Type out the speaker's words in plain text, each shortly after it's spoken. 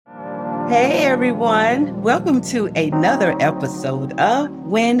Hey everyone, welcome to another episode of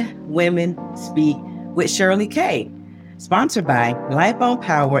When Women Speak with Shirley K, sponsored by Life on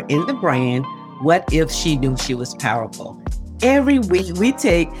Power in the brand, What If She Knew She Was Powerful? Every week we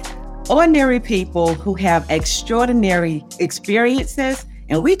take ordinary people who have extraordinary experiences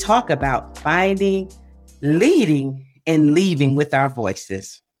and we talk about finding, leading, and leaving with our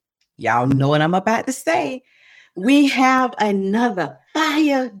voices. Y'all know what I'm about to say. We have another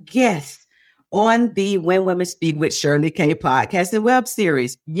fire guest on the When Women Speak with Shirley K podcast and web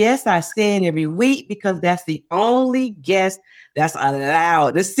series. Yes, I say it every week because that's the only guest that's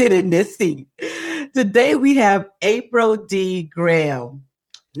allowed to sit in this seat. Today we have April D. Graham.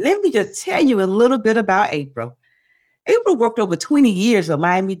 Let me just tell you a little bit about April. April worked over 20 years at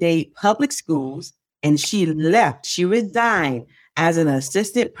Miami-Dade Public Schools, and she resigned as an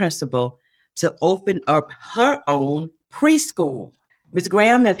assistant principal to open up her own preschool. Ms.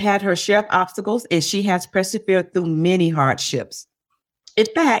 Graham has had her share of obstacles, and she has persevered through many hardships. In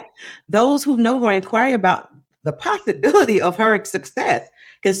fact, those who know her inquire about the possibility of her success,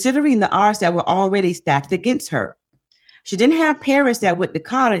 considering the odds that were already stacked against her. She didn't have parents that went to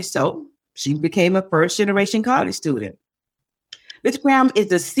college, so she became a first-generation college student. Ms. Graham is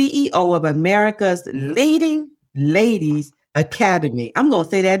the CEO of America's leading ladies Academy. I'm going to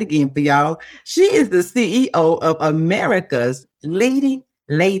say that again for y'all. She is the CEO of America's leading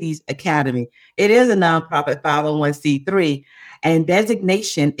ladies Academy. It is a nonprofit 501c3 and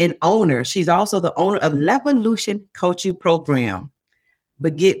designation and owner. She's also the owner of Levolution coaching program.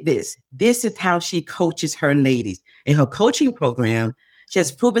 But get this is how she coaches her ladies. In her coaching program, she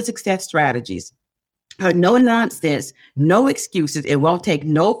has proven success strategies. Her no nonsense, no excuses, and won't take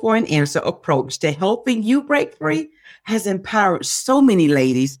no for an answer approach to helping you break free has empowered so many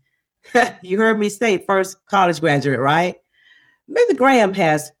ladies. You heard me say first college graduate, right? Ms. Graham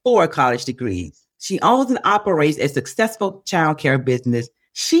has 4 college degrees. She owns and operates a successful childcare business.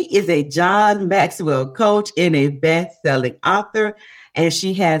 She is a John Maxwell coach and a best-selling author, and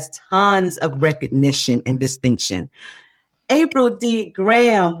she has tons of recognition and distinction. April D.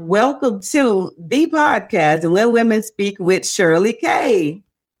 Graham, welcome to the podcast, When Women Speak with Shirley K.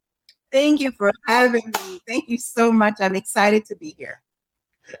 Thank you for having me. Thank you so much. I'm excited to be here.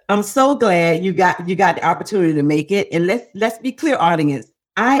 I'm so glad you got the opportunity to make it. And let's be clear, audience.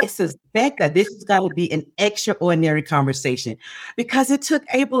 I suspect that this is going to be an extraordinary conversation because it took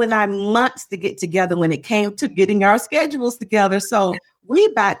April and I months to get together when it came to getting our schedules together. So we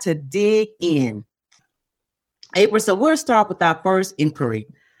about to dig in. April, so we'll start with our first inquiry.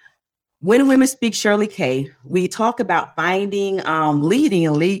 When Women Speak Shirley K, we talk about finding, leading,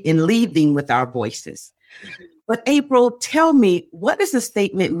 and leading with our voices. But April, tell me, what does the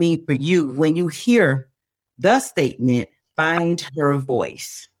statement mean for you when you hear the statement, find her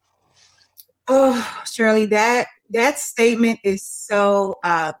voice? Oh, Shirley, that statement is so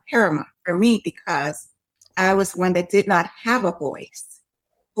paramount for me because I was one that did not have a voice.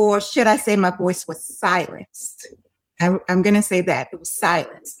 Or should I say my voice was silenced? I'm going to say that. It was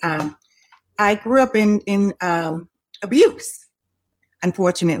silenced. I grew up in abuse,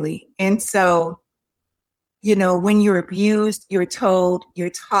 unfortunately. And so, when you're abused, you're told,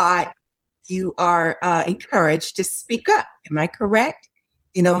 you're taught, you are encouraged to speak up. Am I correct?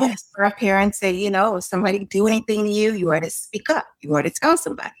 Yes. Our parents say, if somebody do anything to you, you are to speak up. You are to tell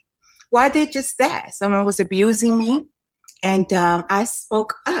somebody. Well, I did just that. Someone was abusing me. And I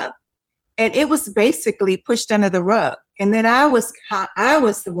spoke up, and it was basically pushed under the rug. And then I was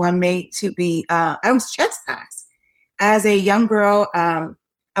the one made to be. I was chastised as a young girl.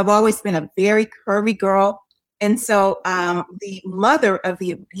 I've always been a very curvy girl, and so the mother of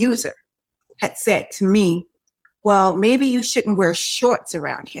the abuser had said to me, "Well, maybe you shouldn't wear shorts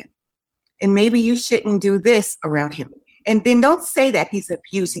around him, and maybe you shouldn't do this around him." And then don't say that he's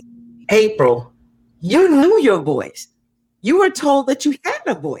abusing. April, you knew your voice. You were told that you had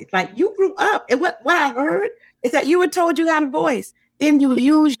a voice. Like you grew up. And what I heard is that you were told you had a voice. Then you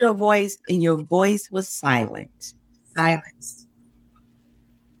used your voice and your voice was silent. Silenced.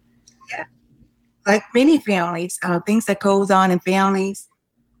 Yeah. Like many families, things that goes on in families,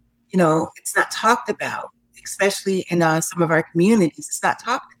 it's not talked about, especially in some of our communities. It's not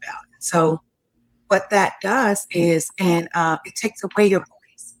talked about. So what that does is, it takes away your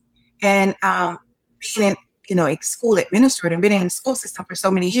voice. And being a school administrator and been in the school system for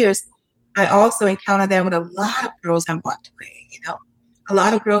so many years, I also encountered that with a lot of girls I walked away. A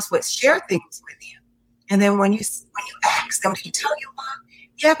lot of girls would share things with you. And then when you ask them, did you tell your mom?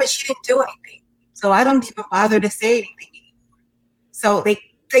 Yeah, but she didn't do anything. So I don't even bother to say anything anymore. So they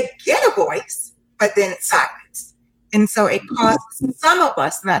get a voice, but then it's silence. And so it causes some of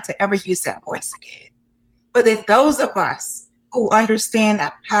us not to ever use that voice again. But then those of us who understand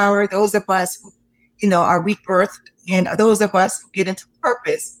that power, those of us who, are rebirthed, and those of us who get into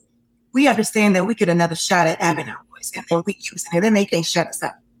purpose, we understand that we get another shot at having our voice, and then we use it, and then they can't shut us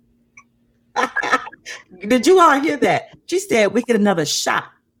up. Did you all hear that? She said we get another shot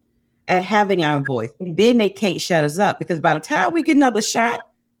at having our voice, and then they can't shut us up, because by the time we get another shot,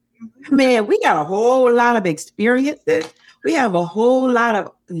 man, we got a whole lot of experiences. We have a whole lot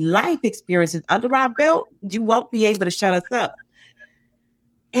of life experiences under our belt. You won't be able to shut us up.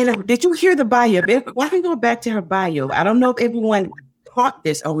 And did you hear the bio? Why don't we go back to her bio? I don't know if everyone caught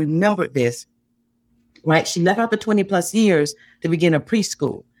this or remembered this, right? She left after 20 plus years to begin a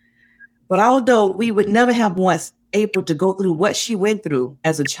preschool. But although we would never have once able to go through what she went through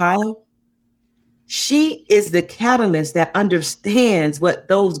as a child, she is the catalyst that understands what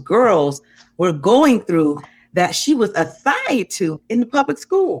those girls were going through that she was assigned to in the public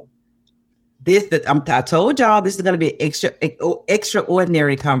school. I told y'all this is going to be an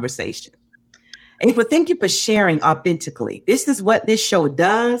extraordinary conversation. April, thank you for sharing authentically. This is what this show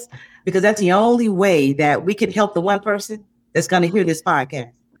does, because that's the only way that we can help the one person that's going to hear this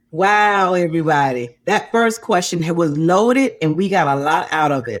podcast. Wow, everybody. That first question was loaded and we got a lot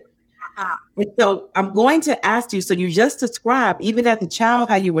out of it. And so I'm going to ask you, so you just described, even as a child,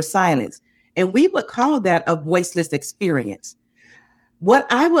 how you were silenced. And we would call that a voiceless experience. What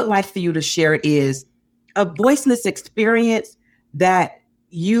I would like for you to share is a voiceless experience that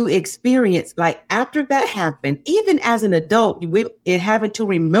you experienced, like after that happened, even as an adult, having to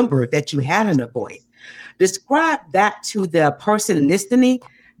remember that you had a voice. Describe that to the person listening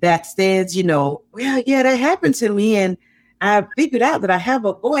that says, well, yeah, that happened to me. And I figured out that I have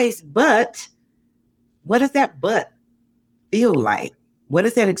a voice, but what does that but feel like? What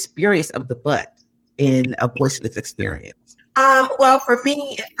is that experience of the but in a voiceless experience? Well, for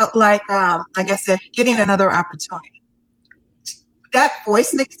me, it felt like I said, getting another opportunity. That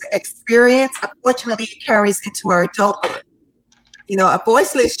voiceless experience, unfortunately, carries into our adulthood. A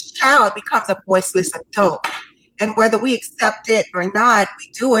voiceless child becomes a voiceless adult. And whether we accept it or not,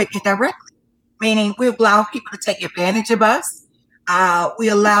 we do it indirectly, meaning we allow people to take advantage of us. We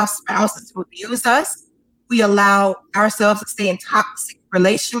allow spouses to abuse us. We allow ourselves to stay in toxic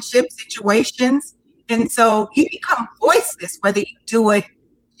relationship situations. And so you become voiceless, whether you do it,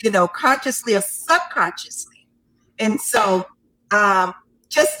 consciously or subconsciously. And so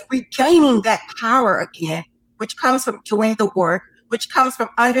just regaining that power again, which comes from doing the work, which comes from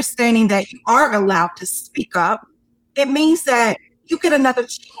understanding that you are allowed to speak up, it means that you get another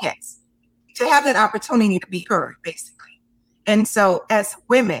chance to have that opportunity to be heard, basically. And so as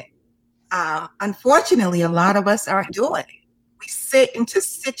women, unfortunately, a lot of us aren't doing it. We sit into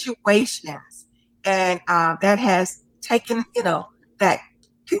situations and that has taken, that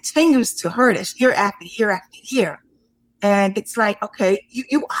continues to hurt us year after year after year. And it's like, okay,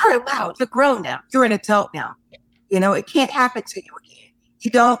 you are allowed. You're grown now. You're an adult now. It can't happen to you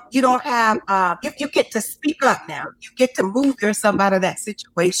again. You don't have, you get to speak up now. You get to move yourself out of that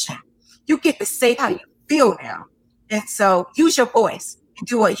situation. You get to say how you feel now. And so use your voice and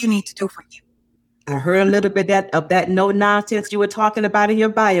do what you need to do for you. I heard a little bit of that no nonsense you were talking about in your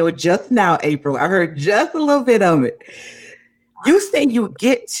bio just now, April. I heard just a little bit of it. You say you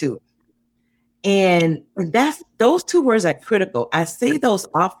get to, and those two words are critical. I say those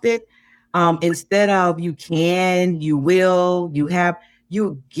often instead of you can, you will, you have,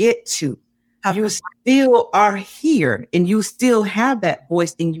 you get to. You still are here and you still have that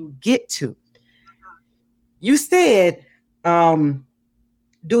voice and you get to. You said, do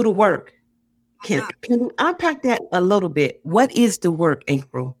the work. Can you unpack that a little bit? What is the work,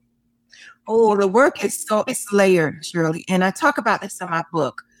 April? Oh, the work is it's layered, Shirley. And I talk about this in my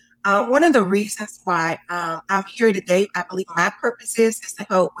book. One of the reasons why I'm here today, I believe my purpose is to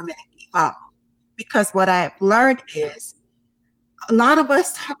help women evolve. Because what I've learned is a lot of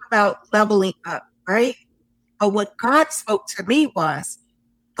us talk about leveling up, right? But what God spoke to me was,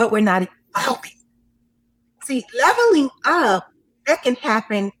 but we're not evolving. See, leveling up, that can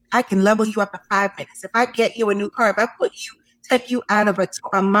happen. I can level you up in 5 minutes. If I get you a new car, if I take you out of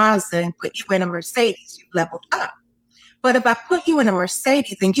a Mazda and put you in a Mercedes, you've leveled up. But if I put you in a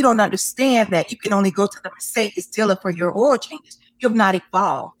Mercedes, then you don't understand that you can only go to the Mercedes dealer for your oil changes. You've not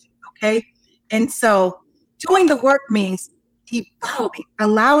evolved, okay? And so doing the work means evolving,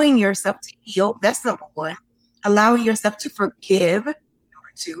 allowing yourself to heal. That's number one. Allowing yourself to forgive,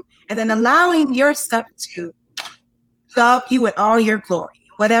 number two. And then allowing yourself to love you in all your glory.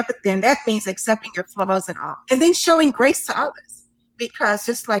 Whatever, then that means accepting your flaws and all. And then showing grace to others. Because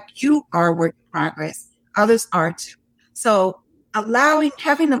just like you are a work in progress, others are too. So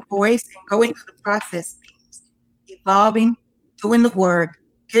having a voice and going through the process means evolving, doing the work,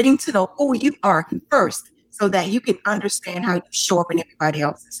 getting to know who you are first so that you can understand how you show up in everybody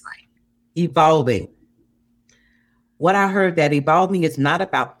else's life. Evolving. What I heard that evolving is not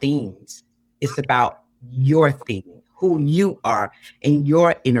about things. It's about your thing, who you are and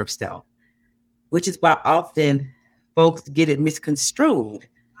your inner self, which is why often folks get it misconstrued.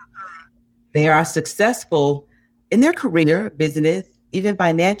 They are successful in their career, business, even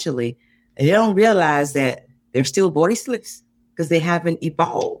financially, and they don't realize that they're still voiceless because they haven't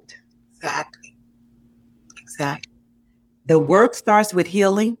evolved. Exactly. The work starts with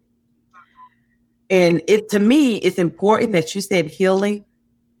healing. And to me, it's important that you said healing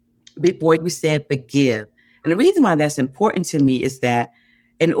before you said forgive. And the reason why that's important to me is that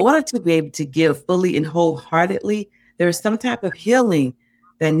in order to be able to give fully and wholeheartedly, there is some type of healing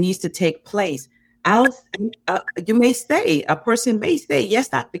that needs to take place. You may say, a person may say, yes,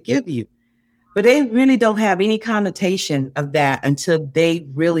 I forgive you. But they really don't have any connotation of that until they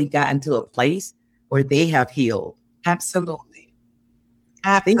really got into a place where they have healed. Absolutely.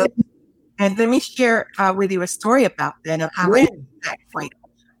 Absolutely. And let me share with you a story about that.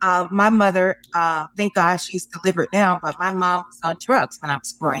 My mother, thank God she's delivered now, but my mom was on drugs when I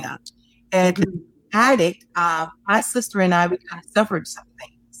was growing up. And addict, my sister and I, we kind of suffered some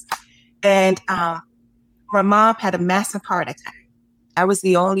things. And her mom had a massive heart attack. I was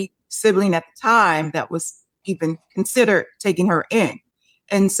the only sibling at the time that was even considered taking her in.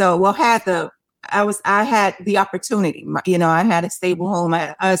 And so I had the opportunity, I had a stable home, I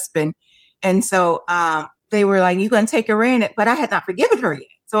had a husband. And so they were like, you're going to take her in, but I had not forgiven her yet.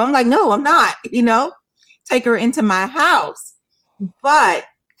 So I'm like, no, I'm not, take her into my house. But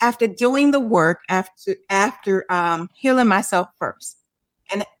after doing the work, after healing myself first,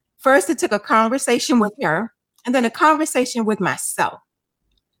 and first it took a conversation with her and then a conversation with myself.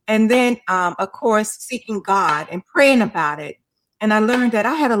 And then, of course, seeking God and praying about it. And I learned that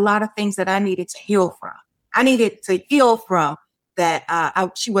I had a lot of things that I needed to heal from. I needed to heal from that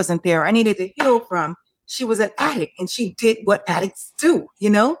she wasn't there. I needed to heal from she was an addict and she did what addicts do,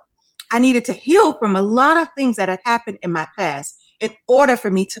 I needed to heal from a lot of things that had happened in my past in order for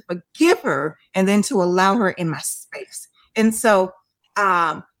me to forgive her and then to allow her in my space. And so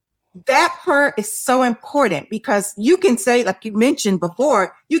that part is so important because you can say, like you mentioned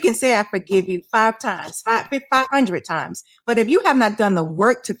before, you can say, I forgive you 500 times. But if you have not done the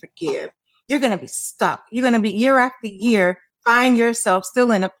work to forgive, you're going to be stuck. You're going to be year after year, find yourself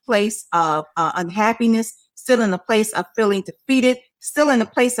still in a place of unhappiness, still in a place of feeling defeated, still in a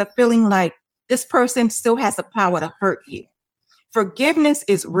place of feeling like this person still has the power to hurt you. Forgiveness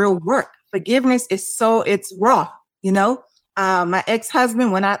is real work. Forgiveness is it's raw, my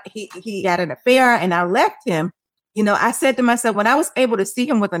ex-husband, when he had an affair and I left him, I said to myself, when I was able to see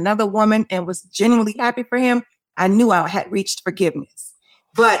him with another woman and was genuinely happy for him, I knew I had reached forgiveness.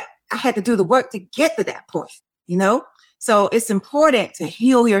 But I had to do the work to get to that point, So it's important to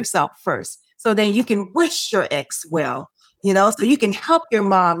heal yourself first so then you can wish your ex well, so you can help your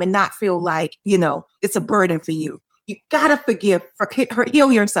mom and not feel like, it's a burden for you. You got to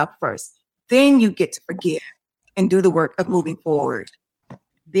heal yourself first. Then you get to forgive and do the work of moving forward.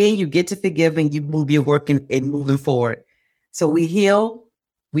 Then you get to forgive and you move your work and moving forward. So we heal,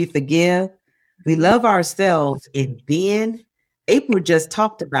 we forgive, we love ourselves. And then April just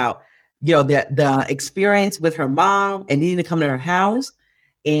talked about, the experience with her mom and needing to come to her house.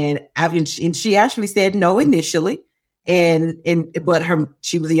 And she actually said no initially. But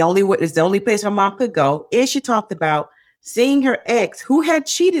she was it's the only place her mom could go. And she talked about seeing her ex who had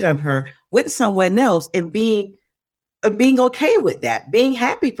cheated on her with someone else and being okay with that, being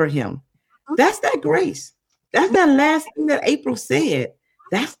happy for him. That's that grace. That's that last thing that April said.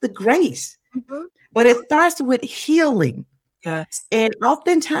 That's the grace. Mm-hmm. But it starts with healing. Yes. And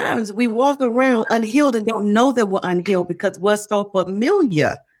oftentimes we walk around unhealed and don't know that we're unhealed because we're so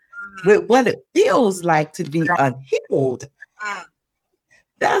familiar with what it feels like to be unhealed.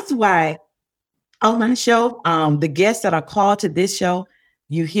 That's why on my show, the guests that are called to this show,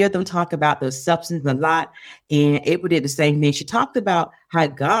 you hear them talk about the substance a lot. And April did the same thing. She talked about how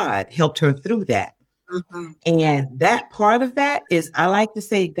God helped her through that. Mm-hmm. And that part of that is, I like to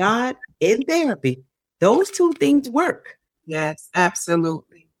say, God and therapy. Those two things work. Yes,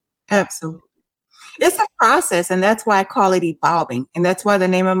 absolutely. Absolutely. It's a process, and that's why I call it evolving. And that's why the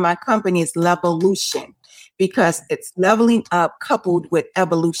name of my company is Levolution, because it's leveling up coupled with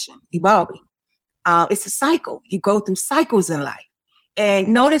evolution, evolving. It's a cycle. You go through cycles in life. And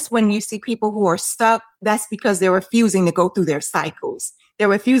notice when you see people who are stuck, that's because they're refusing to go through their cycles. They're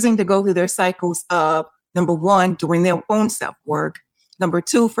refusing to go through their cycles of Number one, doing their own self-work. Number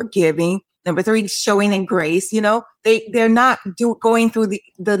two, forgiving. Number three, showing in grace. They're not going through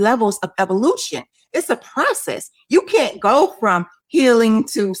the levels of evolution. It's a process. You can't go from healing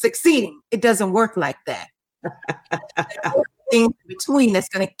to succeeding. It doesn't work like that. Things between that's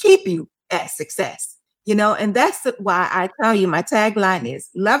going to keep you at success. And that's why I tell you, my tagline is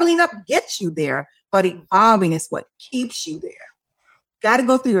leveling up gets you there, but evolving is what keeps you there. Got to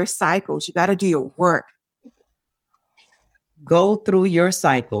go through your cycles. You got to do your work. Go through your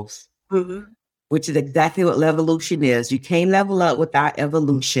cycles, which is exactly what Levolution is. You can't level up without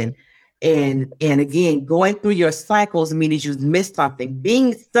evolution. And again, going through your cycles means you missed something.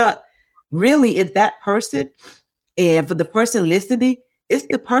 Being stuck really is that person. And for the person listening, it's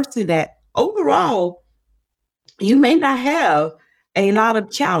the person that overall, you may not have a lot of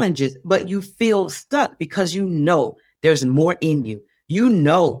challenges, but you feel stuck because you know there's more in you. You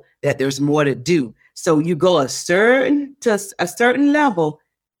know that there's more to do. So you go a certain level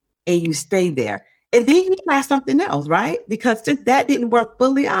and you stay there. And then you try something else, right? Because since that didn't work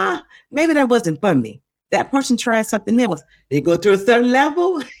fully, maybe that wasn't for me. That person tried something else. They go to a certain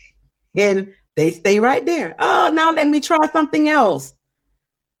level and they stay right there. Oh, now let me try something else.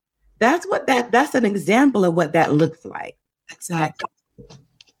 That's an example of what that looks like. Exactly.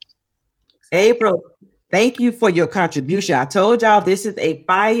 April, thank you for your contribution. I told y'all this is a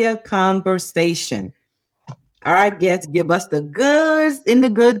fire conversation. All right, guests, give us the goods and the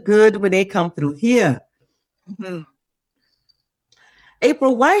good when they come through here. Mm-hmm.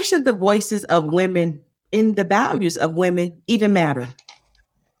 April, why should the voices of women and the values of women even matter?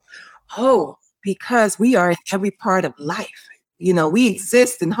 Oh, because we are in every part of life. We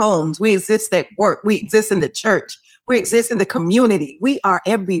exist in homes. We exist at work. We exist in the church. We exist in the community. We are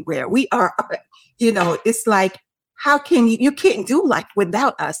everywhere. We are, it's like, how can you can't do life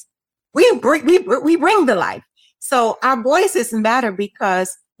without us. We bring the life. So our voices matter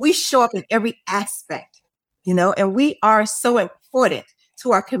because we show up in every aspect, and we are so important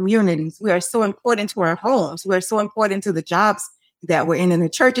to our communities. We are so important to our homes. We are so important to the jobs that we're in the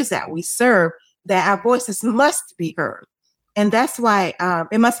churches that we serve, that our voices must be heard. And that's why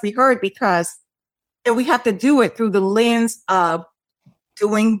it must be heard, because we have to do it through the lens of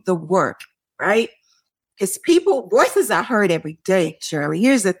doing the work, right? Because voices are heard every day, Shirley.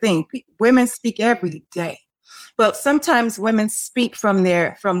 Here's the thing. Women speak every day. But sometimes women speak from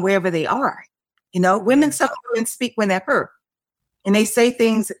wherever they are. Some women speak when they're hurt. And they say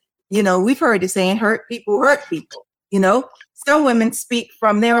things, we've heard the saying, hurt people. Some women speak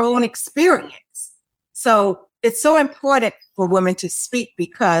from their own experience. So it's so important for women to speak,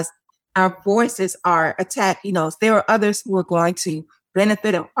 because our voices are attacked. There are others who are going to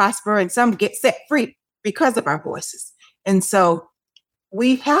benefit and prosper, and some get set free because of our voices. And so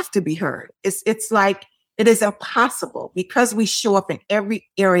we have to be heard. It's like, it is impossible, because we show up in every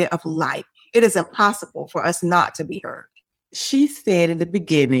area of life. It is impossible for us not to be heard. She said in the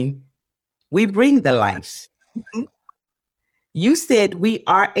beginning, we bring the life. Mm-hmm. You said we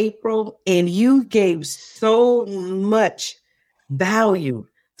are, April, and you gave so much value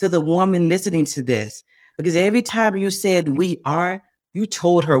to the woman listening to this, because every time you said we are, you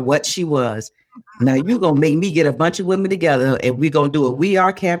told her what she was. Now you're going to make me get a bunch of women together and we're going to do a We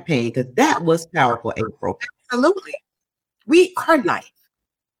Are campaign, because that was powerful, April. Absolutely. We are life.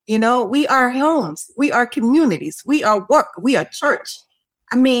 We are homes. We are communities. We are work. We are church.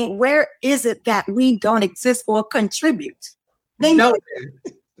 I mean, where is it that we don't exist or contribute? Nowhere.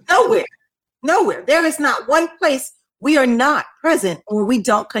 There is not one place we are not present or we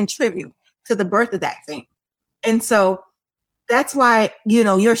don't contribute to the birth of that thing. And so that's why,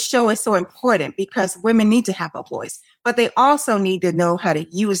 your show is so important, because women need to have a voice, but they also need to know how to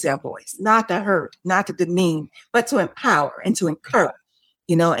use their voice, not to hurt, not to demean, but to empower and to encourage,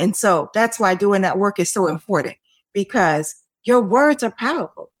 and so that's why doing that work is so important, because your words are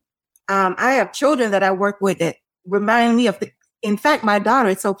powerful. I have children that I work with that remind me of in fact, my daughter,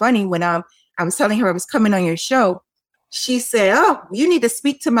 it's so funny, when I was telling her I was coming on your show, she said, oh, you need to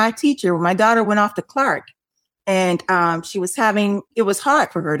speak to my teacher. My daughter went off to Clark. And it was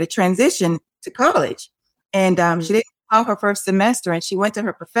hard for her to transition to college. And she didn't file her first semester. And she went to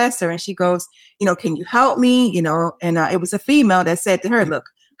her professor and she goes, can you help me? And it was a female that said to her, look,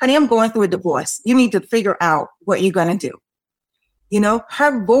 honey, I'm going through a divorce. You need to figure out what you're going to do.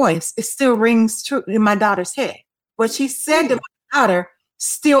 Her voice, it still rings true in my daughter's head. What she said to my daughter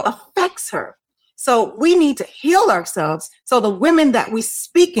still affects her. So we need to heal ourselves, so the women that we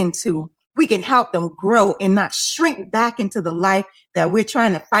speak into, we can help them grow and not shrink back into the life that we're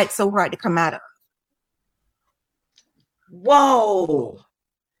trying to fight so hard to come out of. Whoa.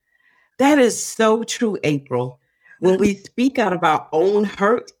 That is so true, April. When we speak out of our own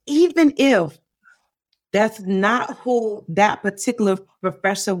hurt, even if that's not who that particular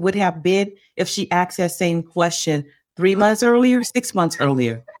professor would have been if she asked that same question 3 months earlier, 6 months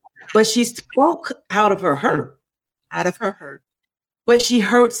earlier. But she spoke out of her hurt. Out of her hurt. But she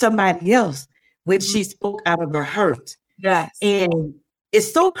hurt somebody else when she spoke out of her hurt. Yes. And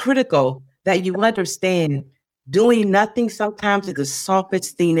it's so critical that you understand doing nothing sometimes is the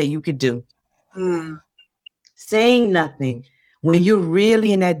softest thing that you could do. Saying nothing when you're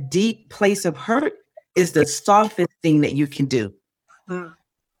really in that deep place of hurt is the softest thing that you can do.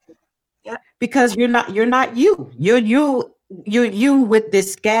 Yeah. Because you're not you. You're you with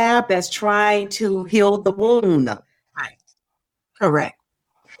this scab that's trying to heal the wound. Right. Correct.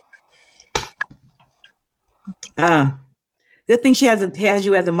 Good thing she has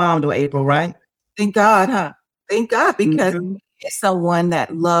you as a mom though, April, right? Thank God, huh? Thank God, because it's someone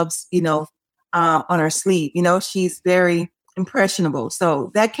that loves, on her sleeve. She's very impressionable.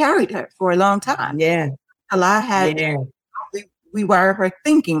 So that carried her for a long time. Yeah. A lot had we were her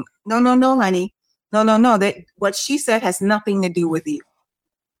thinking, no, honey. No. That what she said has nothing to do with you.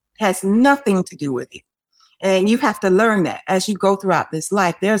 Has nothing to do with you. And you have to learn that as you go throughout this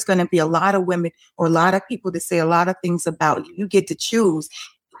life. There's going to be a lot of women or a lot of people that say a lot of things about you. You get to choose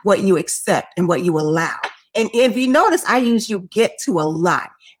what you accept and what you allow. And if you notice, I use you get to a lot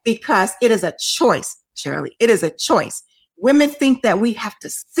because it is a choice, Shirley. It is a choice. Women think that we have to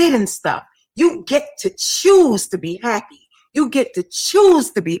sit in stuff. You get to choose to be happy. You get to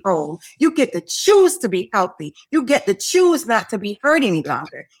choose to be whole. You get to choose to be healthy. You get to choose not to be hurt any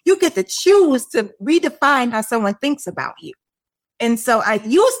longer. You get to choose to redefine how someone thinks about you. And so I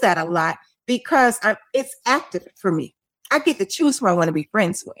use that a lot because it's active for me. I get to choose who I want to be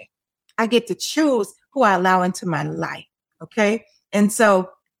friends with. I get to choose who I allow into my life. Okay. And so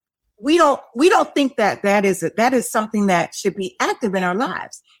we don't think that is something that should be active in our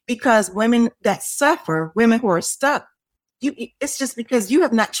lives, because women that suffer, women who are stuck, it's just because you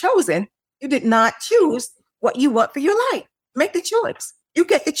have not chosen. You did not choose what you want for your life. Make the choice. You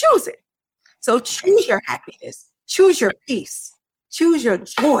get to choose it. So choose your happiness, choose your peace, choose your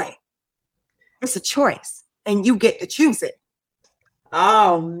joy. It's a choice and you get to choose it.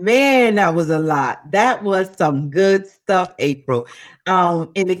 Oh man, that was a lot. That was some good stuff, April.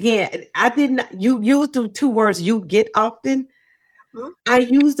 And again, I didn't. You used the two words. You get often. I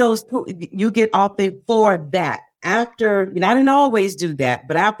use those two. You get often for that. After, I didn't always do that,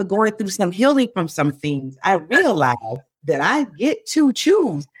 but after going through some healing from some things, I realized that I get to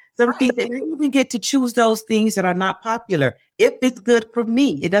choose some things. And I even get to choose those things that are not popular if it's good for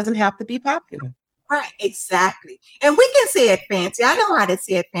me. It doesn't have to be popular. Right, exactly. And we can say it fancy. I know how to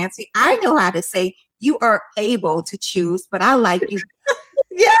say it fancy. I know how to say you are able to choose, but I like you.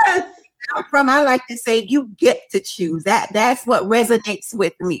 Yes. I like to say you get to choose. That's what resonates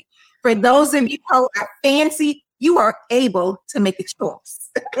with me. For those of you who are fancy, you are able to make a choice.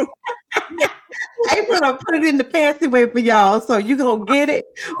 April, I'll put it in the fancy way for y'all, so you're going to get it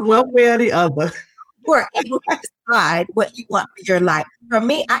one way or the other. You're able to decide what you want for your life. For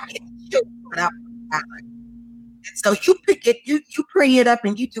me, I get to choose what I want. And so you pick it, you bring it up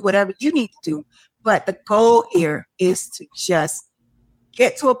and you do whatever you need to do. But the goal here is to just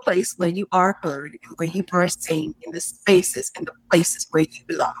get to a place where you are heard and where you are seen in the spaces and the places where you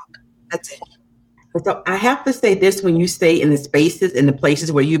belong. That's it. So I have to say this: when you stay in the spaces and the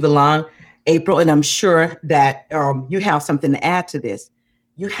places where you belong, April, and I'm sure that you have something to add to this.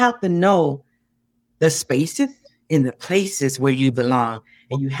 You have to know the spaces and the places where you belong,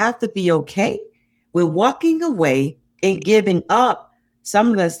 and you have to be okay with walking away and giving up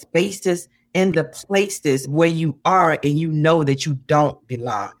some of the spaces and the places where you are and you know that you don't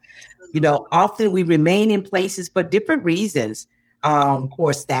belong. Often we remain in places for different reasons,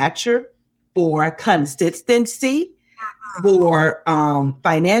 for stature, for consistency, for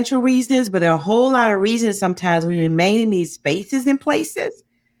financial reasons, but there are a whole lot of reasons sometimes we remain in these spaces and places.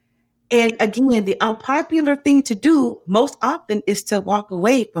 And again, the unpopular thing to do most often is to walk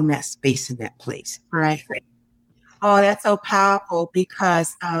away from that space and that place. Right. Oh, that's so powerful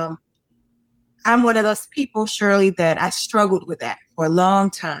because I'm one of those people, Shirley, that I struggled with that for a long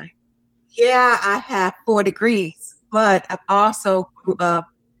time. Yeah, I have 4 degrees, but I've also grew up,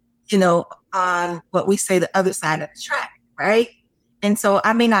 on what we say the other side of the track, right? And so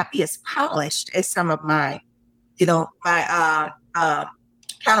I may not be as polished as some of my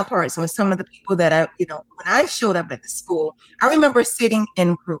counterparts or some of the people that when I showed up at the school. I remember sitting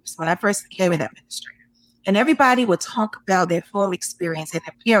in groups when I first became an administrator, and everybody would talk about their form experience and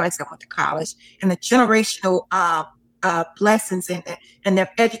their parents that went to college and the generational blessings and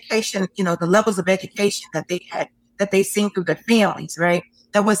their education, the levels of education that they had, that they seen through their families, right?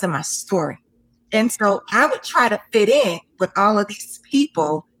 That wasn't my story. And so I would try to fit in with all of these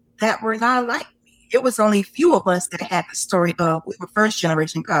people that were not like me. It was only a few of us that had the story of, we were first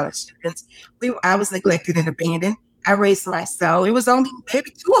generation college students. I was neglected and abandoned. I raised myself. It was only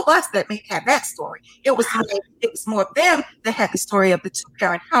maybe two of us that may have that story. It was more of them that had the story of the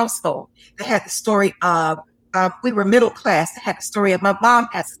two-parent household, that had the story of we were middle class, that had the story of my mom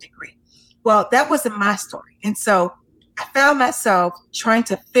has a degree. Well, that wasn't my story. And so I found myself trying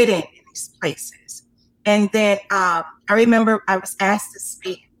to fit in these places. And then I remember I was asked to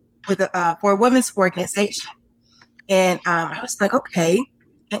speak for a women's organization. And I was like, okay.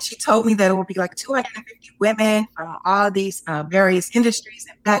 And she told me that it would be like 250 women from all these various industries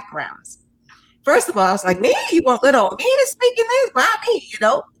and backgrounds. First of all, I was like, me? You want little me to speak in this? Why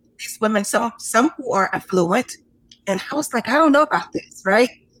me? These women, some who are affluent. And I was like, I don't know about this, right?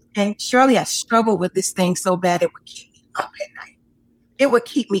 And surely I struggled with this thing so bad it would keep me up at night. It would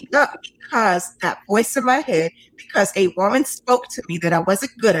keep me up because that voice in my head, because a woman spoke to me that I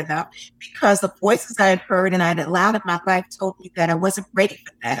wasn't good enough, because the voices I had heard and I had allowed in my life told me that I wasn't ready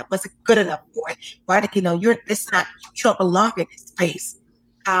for that. I wasn't good enough for it. Why did you don't belong in this space.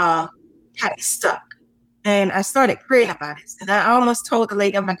 Had me stuck. And I started praying about it. And I almost told the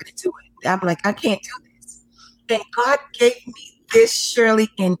lady, I'm not going to do it. I'm like, I can't do this. And God gave me this, Shirley,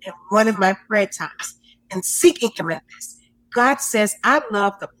 in one of my prayer times and seeking him in this. God says, I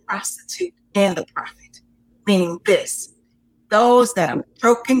love the prostitute and the prophet, meaning this, those that are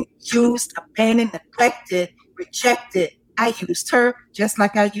broken, used, abandoned, neglected, rejected. I used her just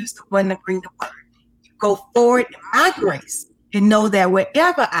like I used the one to bring the word. You go forward in my grace and know that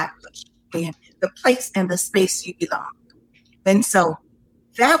wherever I put you in, the place and the space you belong. And so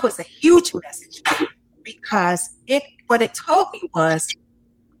that was a huge message because what it told me was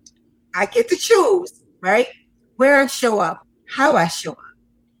I get to choose, right? Where I show up, how I show up.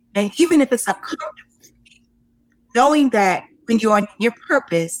 And even if it's uncomfortable for me, knowing that when you're on your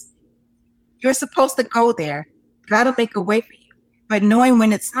purpose, you're supposed to go there. God will make a way for you. But knowing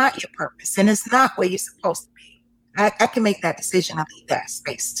when it's not your purpose and it's not where you're supposed to be, I can make that decision. I need that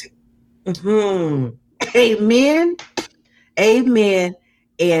space too. Mm-hmm. Amen. Amen.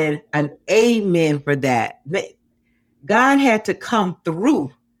 And an amen for that. God had to come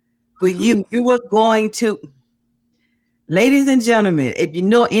through for you. You were going to... Ladies and gentlemen, if you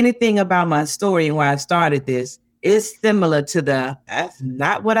know anything about my story and why I started this, it's similar to that's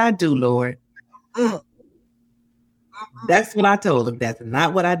not what I do, Lord. That's what I told him. That's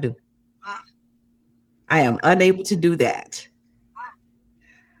not what I do. I am unable to do that.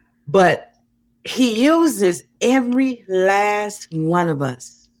 But he uses every last one of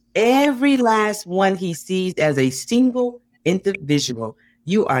us. Every last one he sees as a single individual.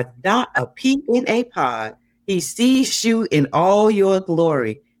 You are not a pea in a pod. He sees you in all your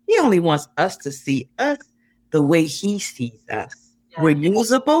glory. He only wants us to see us the way he sees us. Yes. We're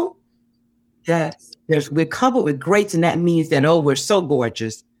usable. Yes. We're covered with grace, and that means that, we're so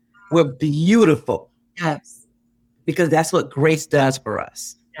gorgeous. We're beautiful. Yes. Because that's what grace does for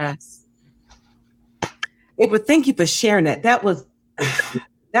us. Yes. But thank you for sharing that. That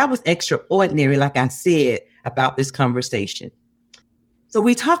was extraordinary, like I said, about this conversation. So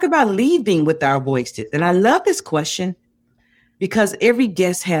we talk about leaving with our voices. And I love this question because every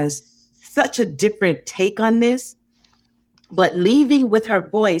guest has such a different take on this. But leaving with her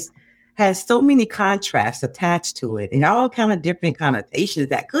voice has so many contrasts attached to it and all kind of different connotations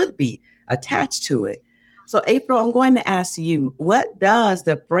that could be attached to it. So April, I'm going to ask you, what does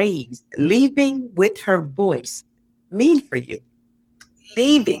the phrase leaving with her voice mean for you?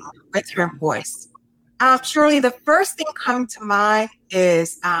 Leaving with her voice. Surely the first thing coming to mind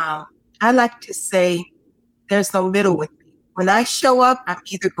is I like to say there's no middle with me. When I show up, I'm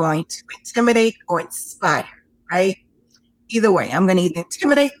either going to intimidate or inspire, right? Either way, I'm going to either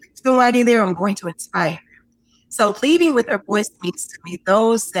intimidate somebody there or I'm going to inspire. So leaving with her voice means to me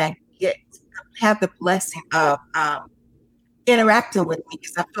those that have the blessing of interacting with me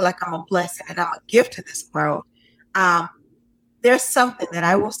because I feel like I'm a blessing and I'm a gift to this world. There's something that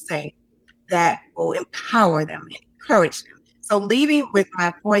I will say that will empower them and encourage them. So leaving with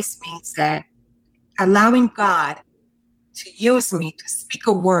my voice means that allowing God to use me to speak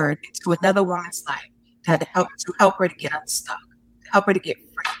a word into another woman's life to help her to get unstuck, to help her to get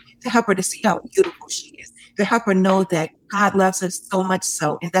free, to help her to see how beautiful she is, to help her know that God loves her so much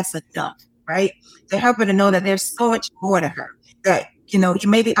so, and that's enough, right? To help her to know that there's so much more to her, that, you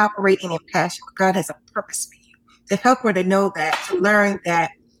may be operating in passion, but God has a purpose for you. To help her to know that, to learn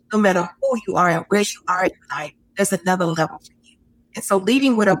that no matter who you are and where you are in life, there's another level for you. And so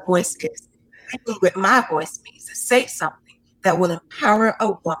leading with a voice is, leading with my voice means to say something that will empower a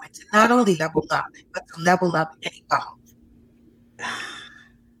woman to not only level up, but to level up and evolve.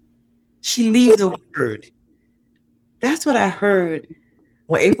 She leaves a word. That's what I heard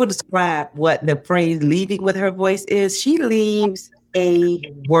when April described what the phrase leaving with her voice is. She leaves a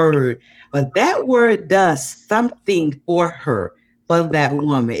word, but that word does something for her, for that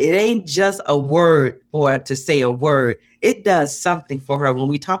woman. It ain't just a word for her to say a word. It does something for her when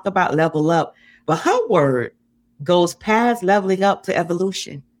we talk about level up. But her word goes past leveling up to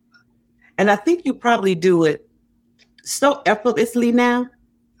evolution. And I think you probably do it so effortlessly now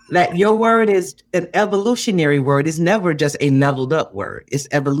that your word is an evolutionary word. It's never just a leveled up word. It's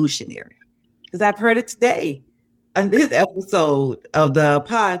evolutionary. Because I've heard it today on this episode of the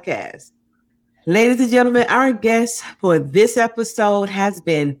podcast. Ladies and gentlemen, our guest for this episode has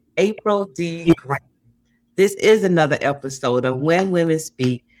been April D. Graham. This is another episode of When Women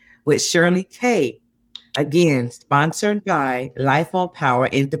Speak with Shirley K. Again, sponsored by Life on Power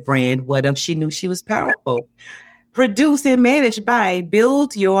and the brand What If She Knew She Was Powerful. Produced and managed by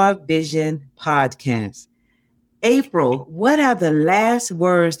Build Your Vision Podcast. April, what are the last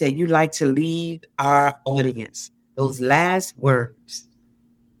words that you'd like to leave our audience? Those last words.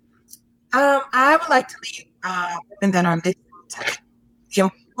 I would like to leave women that are listening to the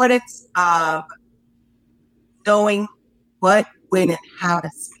importance of knowing what, when, and how to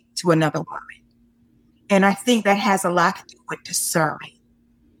speak to another woman. And I think that has a lot to do with discerning.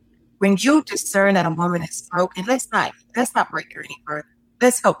 When you discern that a woman is broken, let's not break her any further.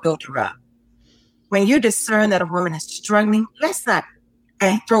 Let's help build her up. When you discern that a woman is struggling, let's not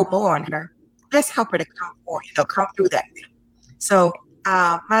throw more on her. Let's help her to come forward, come through that. So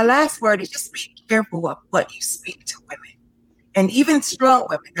my last word is just be careful of what you speak to women. And even strong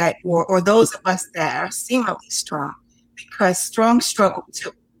women, or those of us that are seemingly strong, because strong struggle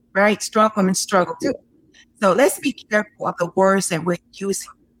too, right? Strong women struggle too. So let's be careful of the words that we're using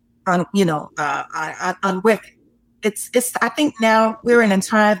on women. It's. I think now we're in a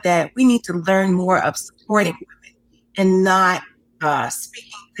time that we need to learn more of supporting women and not speaking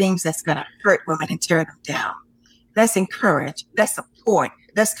things that's going to hurt women and tear them down. Let's encourage. Let's support.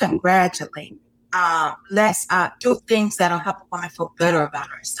 Let's congratulate. Let's do things that'll help a woman feel better about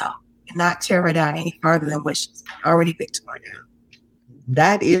herself and not tear her down any further than what she's already been torn down.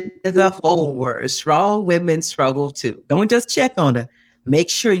 That is the whole word. Strong women struggle too. Don't just check on her. Make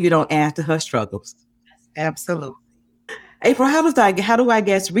sure you don't add to her struggles. Absolutely. April, how do I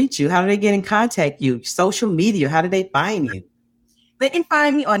guess reach you? How do they get in contact you? Social media, how do they find you? They can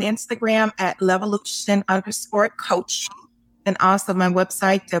find me on Instagram at Levolution_coaching and also my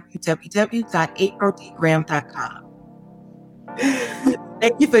website, www.aprilgraham.com.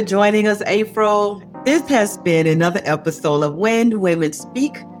 Thank you for joining us, April. This has been another episode of When Women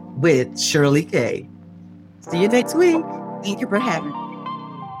Speak with Shirley K. See you next week. Thank you for having me.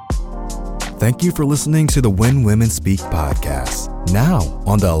 Thank you for listening to the When Women Speak podcast, now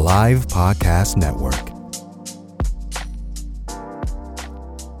on the Alive Podcast Network.